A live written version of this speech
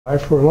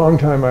For a long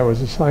time, I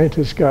was a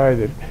scientist guy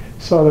that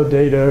saw the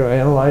data,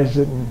 analyzed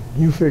it, and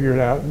you figure it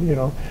out, you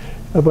know.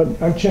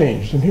 But I've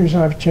changed, and here's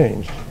how I've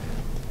changed.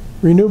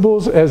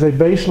 Renewables as a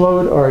base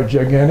load are a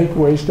gigantic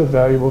waste of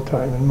valuable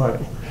time and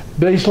money.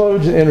 Base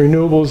loads and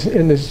renewables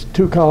in this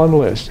two-column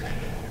list.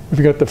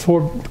 We've got the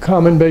 4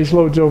 common base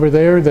loads over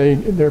there.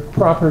 Their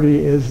property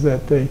is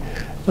that they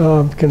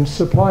can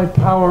supply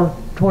power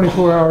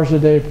 24 hours a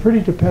day pretty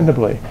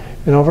dependably.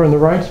 And over on the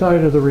right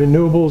side of the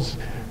renewables,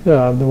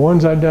 the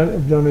ones I've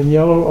done in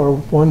yellow are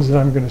ones that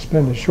I'm going to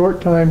spend a short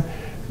time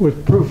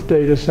with proof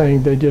data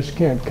saying they just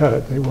can't cut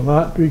it. They will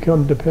not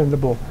become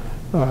dependable,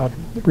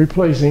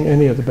 replacing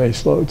any of the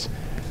base loads.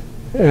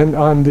 And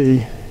on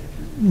the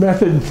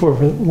method for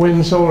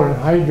wind, solar,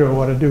 and hydro,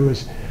 what I do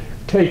is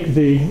take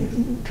the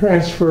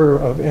transfer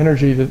of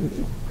energy, that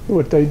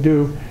what they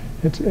do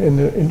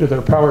into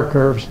their power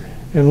curves,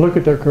 and look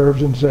at their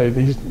curves and say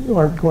these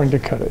aren't going to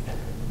cut it.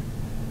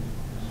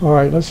 All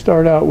right, let's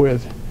start out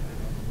with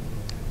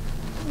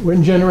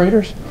wind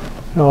generators,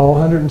 all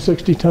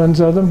 160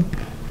 tons of them,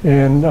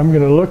 and I'm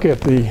going to look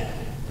at the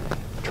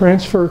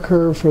transfer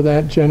curve for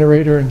that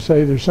generator and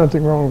say there's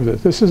something wrong with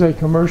it. This is a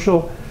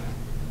commercial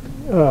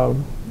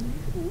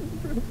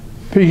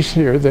piece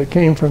here that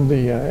came from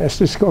the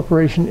Estes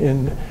Corporation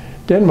in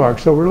Denmark,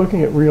 so we're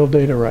looking at real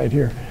data right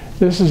here.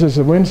 This is as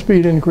the wind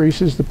speed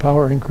increases, the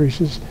power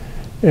increases,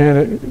 and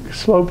it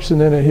slopes and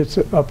then it hits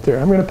up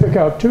there. I'm going to pick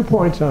out 2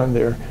 points on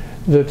there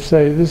that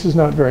say this is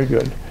not very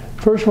good.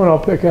 First one I'll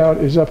pick out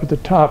is up at the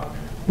top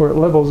where it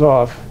levels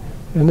off,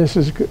 and this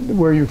is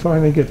where you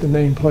finally get the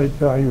nameplate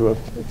value of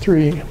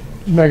 3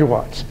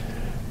 megawatts.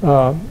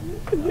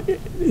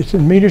 It's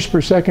in meters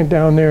per second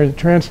down there. The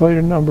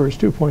translated number is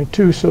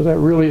 2.2, so that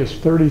really is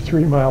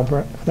 33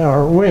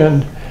 mile-per-hour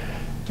wind,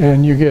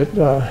 and you get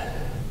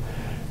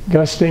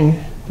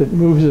gusting that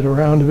moves it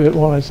around a bit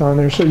while it's on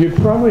there. So you'd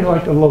probably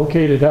like to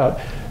locate it out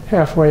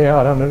halfway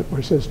out on it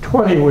where it says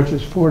 20, which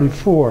is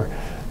 44.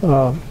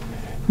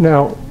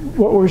 Now,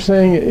 what we're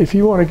saying, if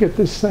you want to get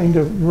this thing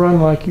to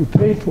run like you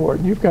paid for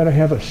it, you've got to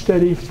have a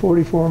steady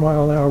 44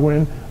 mile-an-hour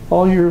wind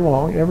all year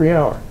long, every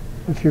hour,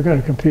 if you're going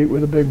to compete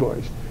with the big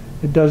boys.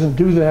 It doesn't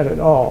do that at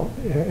all.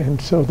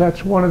 And so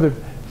that's one of the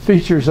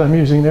features I'm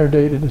using their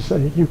data to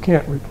say you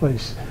can't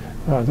replace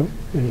the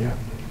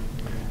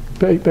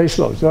base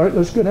loads. All right,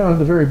 let's go down to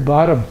the very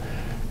bottom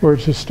where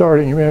it's just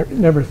starting. You may have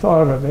never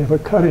thought of it. They have a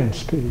cut-in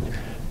speed.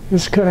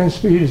 This cut-in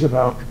speed is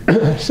about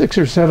 6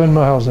 or 7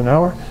 miles an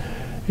hour.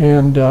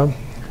 And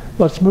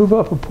let's move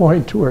up a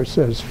point to where it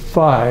says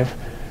 5,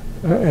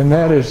 and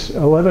that is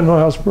 11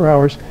 miles per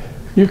hour.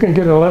 You can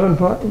get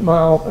 11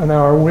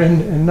 mile-an-hour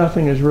wind and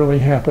nothing is really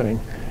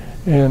happening.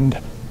 And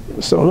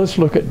so let's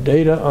look at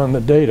data on the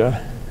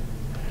data.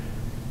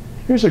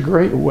 Here's a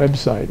great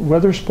website,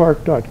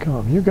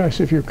 weatherspark.com. You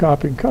guys, if you're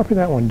copying, copy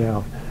that one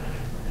down.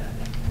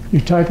 You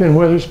type in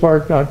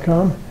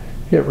weatherspark.com,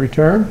 hit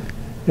return.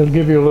 It'll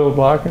give you a little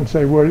block and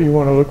say, where do you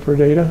want to look for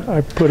data?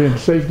 I put in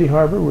Safety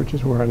Harbor, which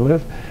is where I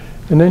live.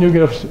 And then you'll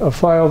get a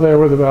file there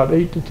with about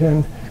 8 to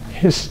 10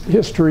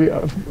 history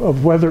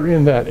of weather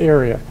in that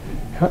area.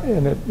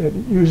 And it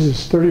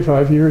uses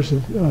 35 years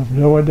of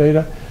NOAA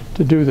data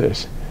to do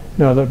this.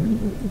 Now,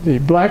 the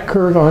black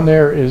curve on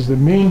there is the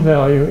mean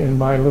value in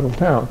my little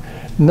town.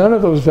 None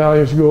of those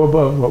values go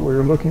above what we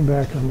were looking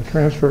back on the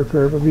transfer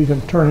curve of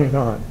even turning it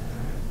on.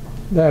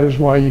 That is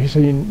why you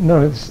see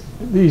none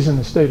of these in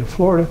the state of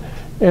Florida.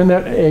 And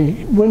that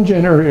a wind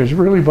generator is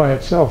really by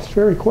itself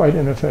quite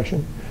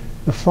inefficient.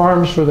 The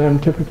farms for them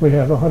typically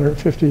have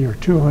 150 or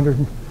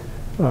 200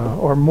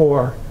 or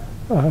more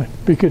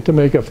to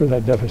make up for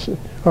that deficit.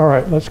 All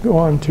right, let's go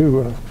on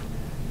to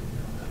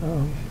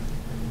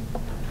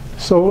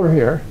solar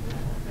here.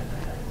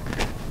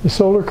 The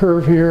solar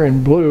curve here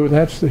in blue,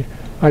 that's the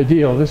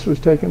ideal. This was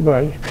taken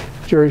by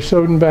Jerry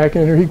Soden back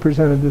in there. He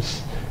presented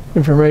this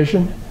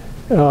information.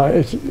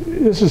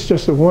 This is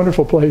just a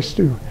wonderful place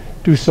to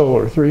do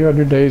solar.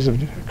 300 days of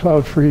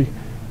cloud-free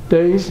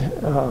days,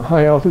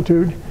 high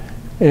altitude.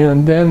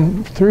 And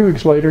then 3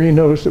 weeks later, he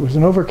noticed it was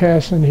an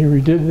overcast, and he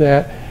redid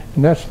that.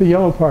 And that's the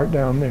yellow part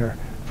down there.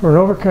 For an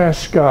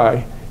overcast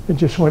sky, it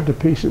just went to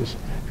pieces.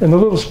 And the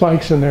little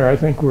spikes in there, I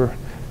think, were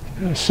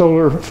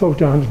solar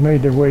photons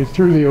made their way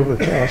through the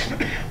overcast.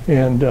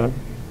 And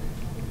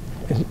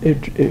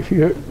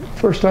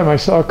first time I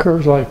saw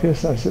curves like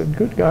this, I said,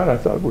 good God, I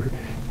thought we're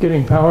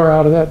getting power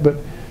out of that, but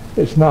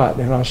it's not.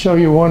 And I'll show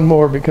you one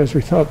more because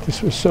we thought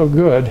this was so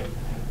good.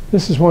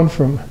 This is one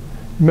from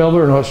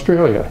Melbourne,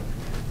 Australia.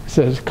 It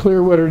says,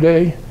 clear winter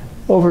day,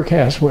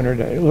 overcast winter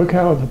day. Look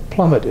how the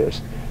plummet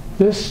is.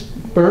 This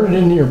burned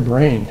into your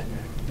brain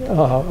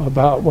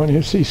about when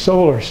you see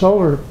solar.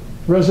 Solar,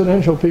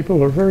 residential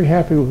people are very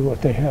happy with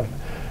what they have.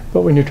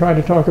 But when you try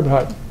to talk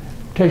about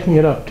taking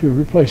it up to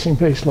replacing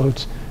base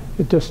loads,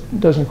 it just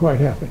doesn't quite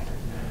happen.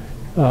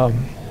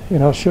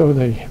 And I'll show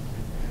the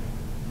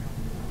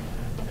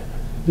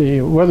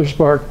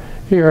WeatherSpark.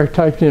 Here I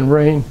typed in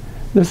rain.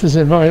 This is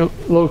in my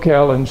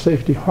locale in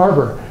Safety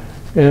Harbor.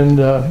 And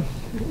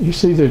you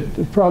see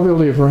the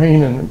probability of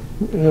rain in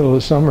the middle of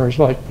the summer is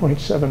like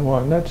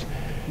 0.71.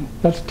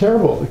 that's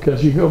terrible,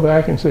 because you go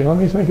back and say, let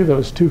me think of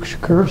those two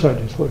curves I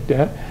just looked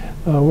at.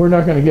 We're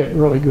not going to get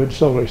really good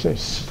solar. Say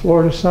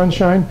Florida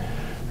sunshine,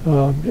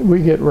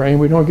 we get rain,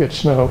 we don't get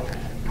snow,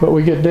 but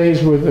we get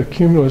days with a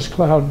cumulus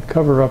cloud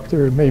cover up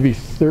there, maybe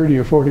 30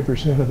 or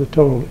 40% of the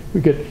total.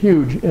 We get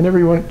huge, and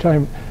every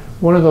time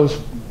one of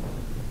those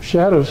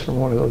shadows from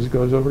one of those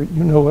goes over,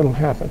 you know what'll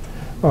happen.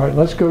 All right,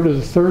 let's go to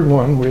the third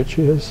one, which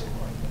is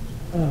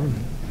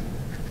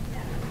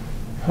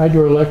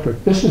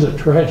hydroelectric. This is a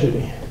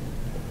tragedy.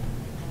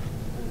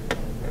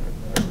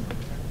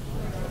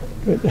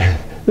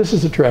 This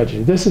is a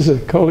tragedy. This is a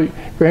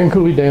Grand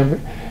Coulee Dam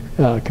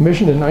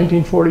commissioned in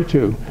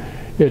 1942.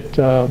 It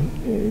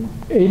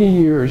 80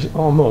 years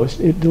almost.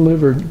 It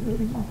delivered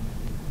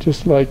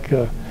just like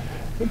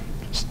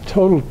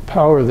total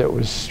power that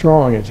was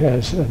strong. It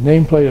has a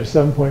nameplate of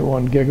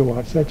 7.1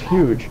 gigawatts. That's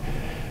huge.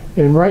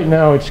 And right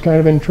now it's kind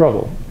of in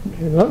trouble.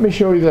 And let me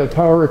show you that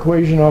power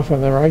equation off on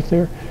the right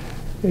there.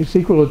 It's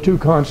equal to two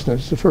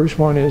constants. The first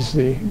one is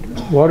the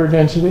water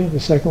density. The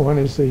second one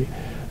is the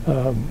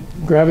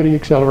gravity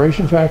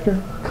acceleration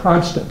factor,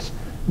 constants.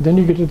 Then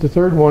you get to the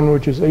third one,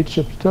 which is H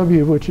sub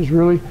W, which is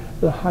really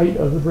the height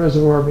of the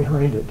reservoir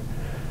behind it.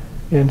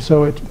 And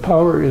so its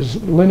power is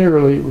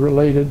linearly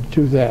related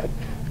to that.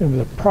 And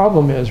the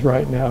problem is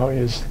right now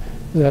is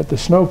that the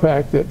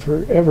snowpack that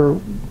forever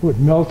would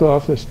melt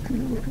off this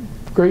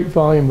great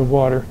volume of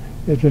water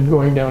has been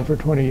going down for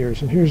 20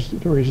 years. And here's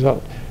the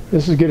result.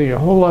 This is getting a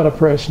whole lot of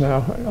press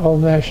now, all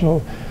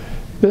national.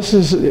 This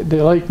is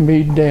the Lake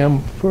Mead Dam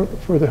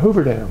for the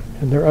Hoover Dam.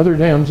 And there are other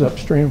dams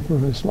upstream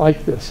from this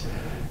like this.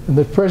 And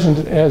the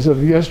present, as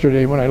of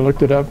yesterday when I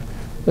looked it up,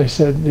 they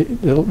said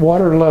the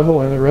water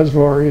level in the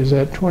reservoir is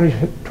at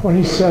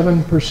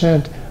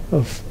 27%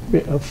 of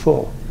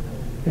full.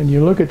 And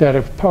you look at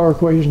that power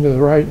equation to the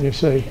right and you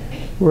say,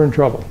 we're in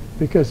trouble,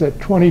 because that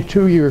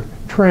 22-year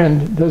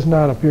trend does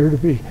not appear to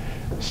be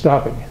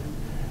stopping.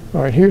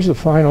 All right, here's the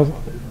final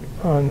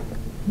on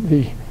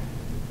the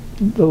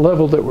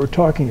level that we're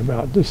talking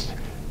about. This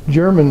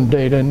German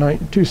data in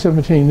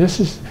 2017, this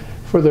is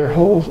for the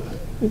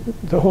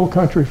whole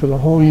country for the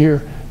whole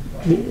year.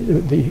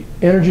 The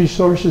energy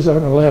sources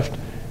on the left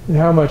and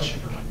how much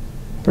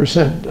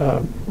percent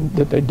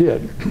that they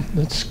did.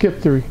 Let's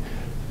skip the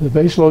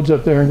base loads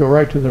up there and go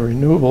right to the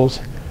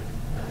renewables.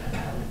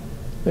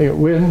 They got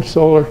wind,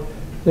 solar.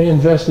 They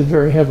invested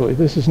very heavily.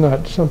 This is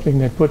not something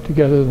they put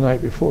together the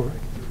night before.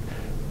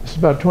 This is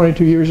about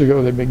 22 years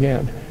ago they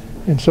began.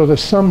 And so the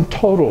sum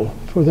total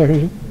for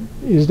that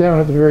is down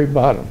at the very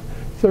bottom,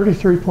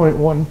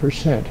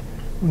 33.1%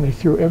 when they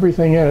threw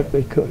everything at it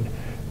they could.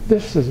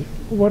 This is,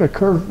 what a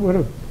curve, what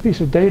a piece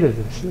of data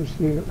this is.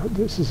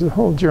 This is the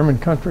whole German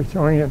country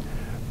throwing in.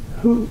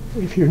 Who,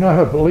 if you're not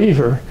a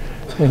believer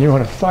and you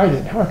want to fight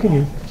it, how can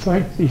you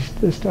fight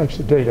this types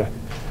of data?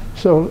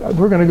 So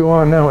we're going to go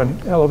on now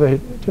and elevate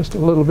just a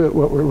little bit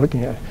what we're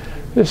looking at.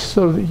 This,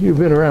 so that you've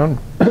been around,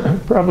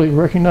 probably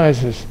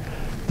recognize this.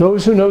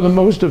 Those who know the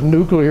most of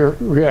nuclear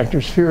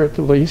reactors fear it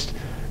the least.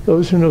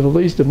 Those who know the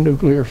least of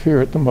nuclear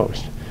fear it the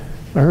most.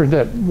 I heard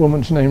that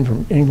woman's name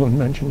from England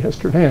mentioned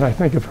yesterday, and I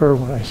think of her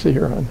when I see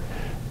her on.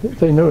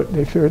 They know it,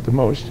 they fear it the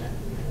most.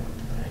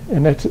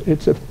 And it's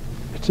a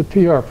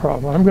PR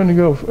problem. I'm going to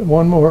go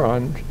one more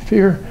on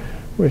fear,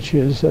 which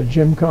is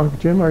Jim Conk.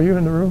 Jim, are you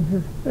in the room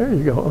here? There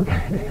you go.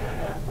 Okay.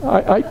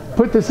 I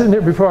put this in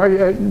there before I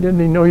didn't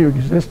even know you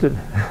existed.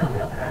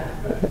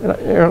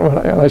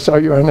 And I saw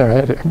you on there. I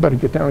had to better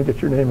get down and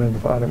get your name in the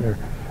bottom there.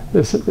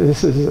 This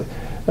is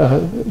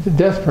the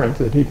death print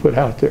that he put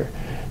out there.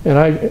 And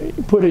I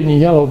put in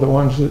yellow the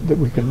ones that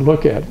we can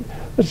look at.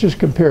 Let's just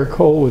compare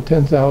coal with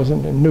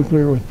 10,000 and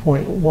nuclear with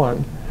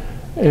 0.1.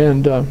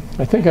 And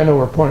I think I know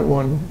where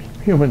 0.1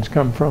 humans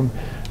come from.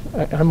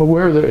 I'm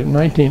aware that in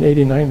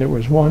 1989 there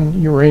was one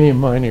uranium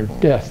miner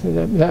death.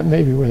 That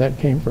may be where that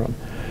came from.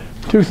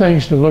 Two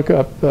things to look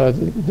up. The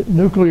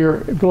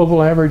nuclear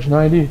global average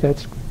 90,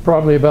 that's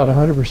probably about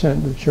 100%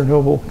 of the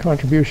Chernobyl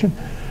contribution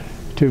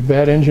to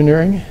bad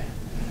engineering.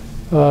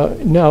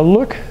 Now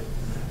look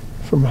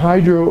from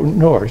hydro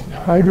north,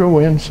 hydro,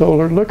 wind,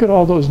 solar, look at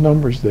all those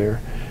numbers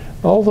there.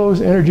 All those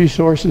energy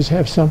sources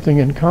have something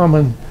in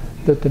common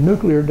that the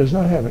nuclear does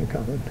not have in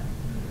common.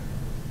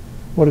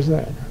 What is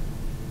that?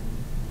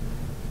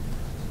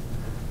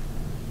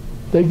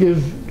 They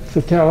give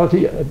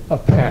fatality a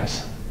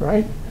pass,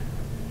 right?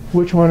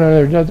 Which one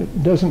of there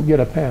doesn't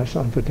get a pass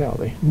on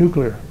fatality?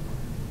 Nuclear.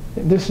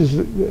 And this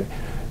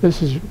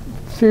is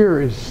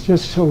fear is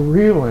just so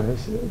real in it,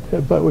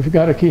 but we've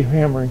got to keep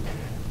hammering.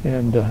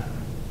 And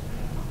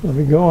let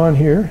me go on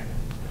here.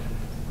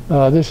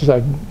 This is,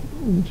 I've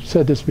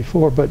said this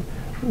before, but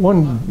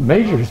one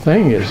major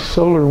thing is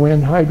solar,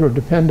 wind, hydro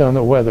depend on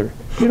the weather.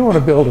 You don't want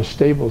to build a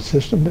stable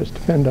system that's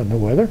depend on the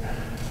weather.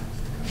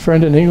 A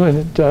friend in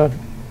England,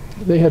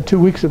 they had 2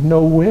 weeks of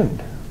no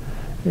wind.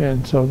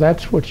 And so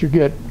that's what you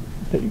get.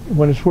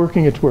 When it's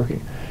working, it's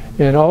working.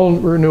 And all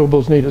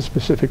renewables need a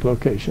specific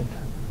location.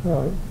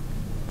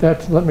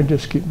 Let me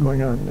just keep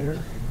going on there.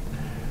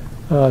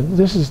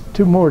 This is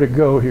two more to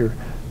go here.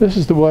 This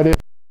is the what if.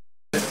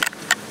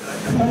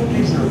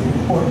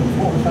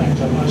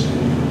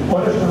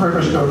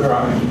 Frisco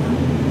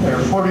Drive. There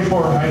are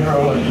 44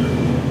 hydraulic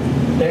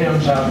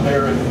dams out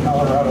there in the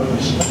Colorado,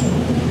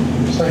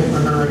 St.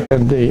 River,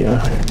 and the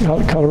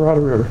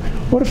Colorado River.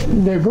 What if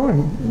they're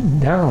going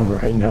down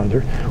right now?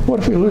 What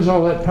if we lose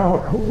all that power?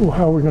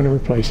 How are we going to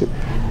replace it?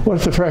 What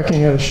if the fracking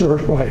had a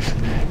short life?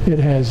 It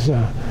has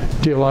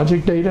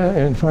geologic data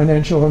and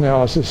financial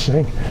analysis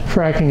saying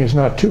fracking is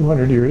not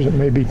 200 years, it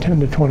may be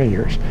 10 to 20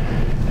 years.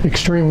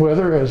 Extreme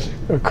weather has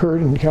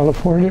occurred in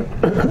California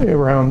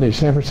around the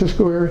San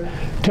Francisco area.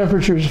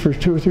 Temperatures for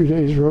 2 or 3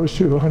 days rose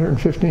to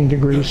 115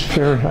 degrees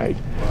Fahrenheit.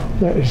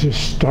 That is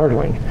just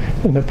startling.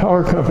 And the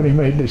power company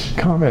made this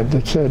comment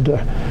that said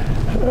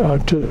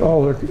to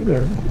all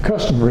their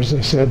customers,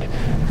 they said,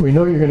 we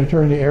know you're going to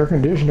turn the air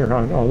conditioner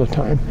on all the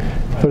time,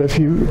 but if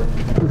you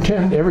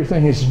pretend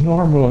everything is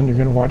normal and you're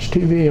going to watch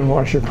TV and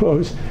wash your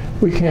clothes,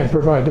 we can't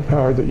provide the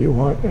power that you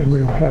want, and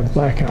we will have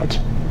blackouts.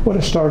 What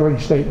a startling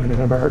statement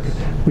in America.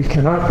 We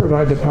cannot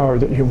provide the power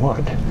that you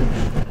want.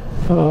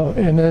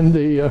 And then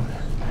the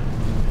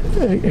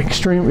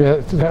extreme,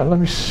 let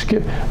me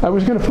skip. I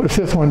was going to put a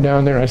fifth one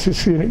down there. I was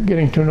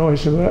getting too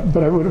noisy,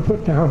 but I would have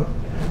put down,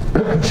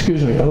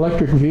 excuse me,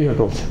 electric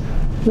vehicles.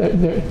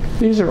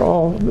 These are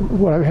all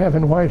what I have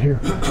in white here,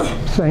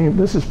 saying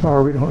this is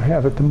power we don't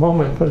have at the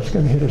moment, but it's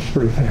going to hit us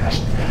pretty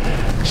fast.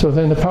 So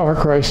then the power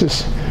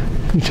crisis,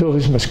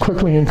 utilities must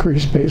quickly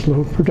increase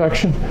baseload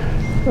production.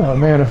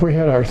 Man, if we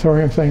had our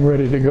thorium thing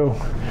ready to go,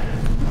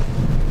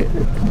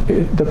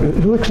 it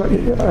looks like,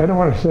 I don't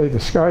want to say the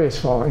sky is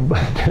falling,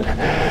 but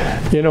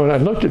you know, and I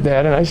looked at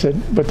that and I said,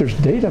 but there's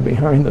data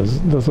behind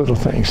those little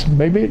things.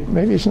 Maybe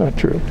it's not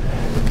true.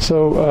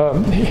 So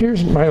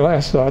here's my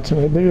last thoughts,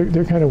 and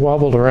they're kind of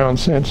wobbled around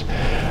since.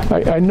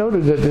 I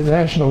noted that the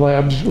national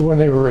labs, when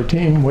they were a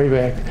team way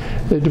back,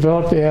 they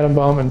developed the atom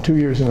bomb in 2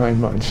 years and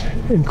 9 months.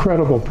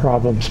 Incredible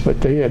problems,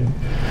 but they had,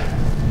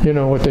 you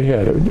know what they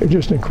had,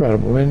 just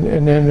incredible.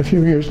 And then a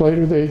few years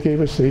later, they gave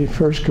us the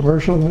first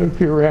commercial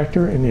nuclear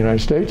reactor in the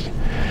United States,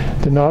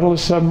 the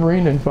Nautilus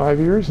submarine in 5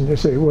 years, and they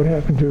say, what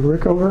happened to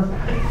Rickover?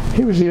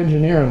 He was the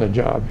engineer on the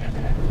job.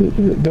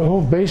 The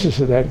whole basis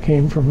of that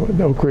came from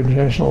the Oak Ridge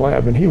National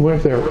Lab, and he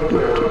went there.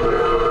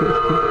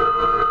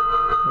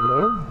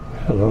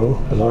 Hello.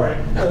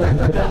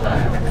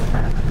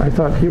 I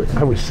thought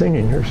I was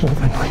singing or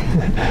something.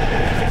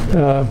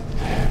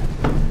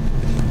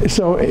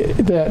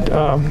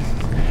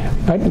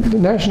 The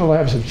national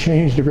labs have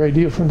changed a great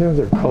deal from them.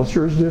 Their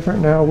culture is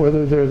different now.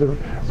 Whether they're the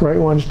right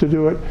ones to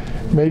do it,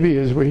 maybe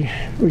as we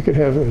could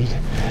have,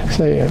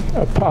 say,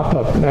 a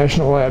pop-up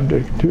national lab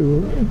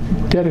to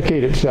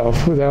dedicate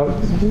itself without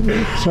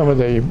some of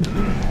the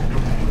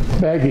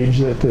baggage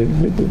that the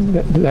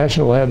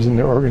national labs and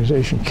their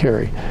organization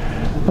carry.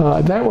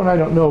 That one I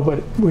don't know,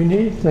 but we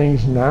need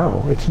things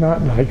now. It's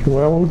not like,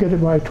 well, we'll get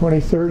it by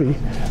 2030.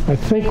 I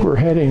think we're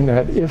heading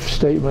that if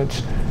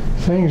statements,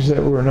 things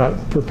that we're not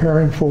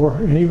preparing for,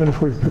 and even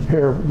if we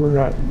prepare,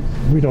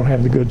 we don't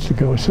have the goods to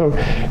go. So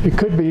it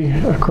could be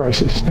a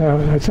crisis. Now,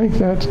 I think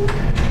that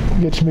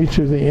gets me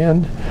to the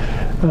end.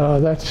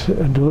 That's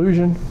a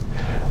delusion.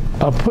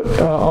 I'll put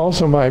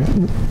also I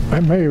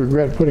may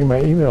regret putting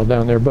my email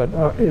down there, but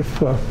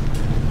if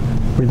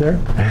we there?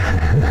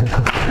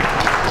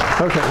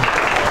 Okay.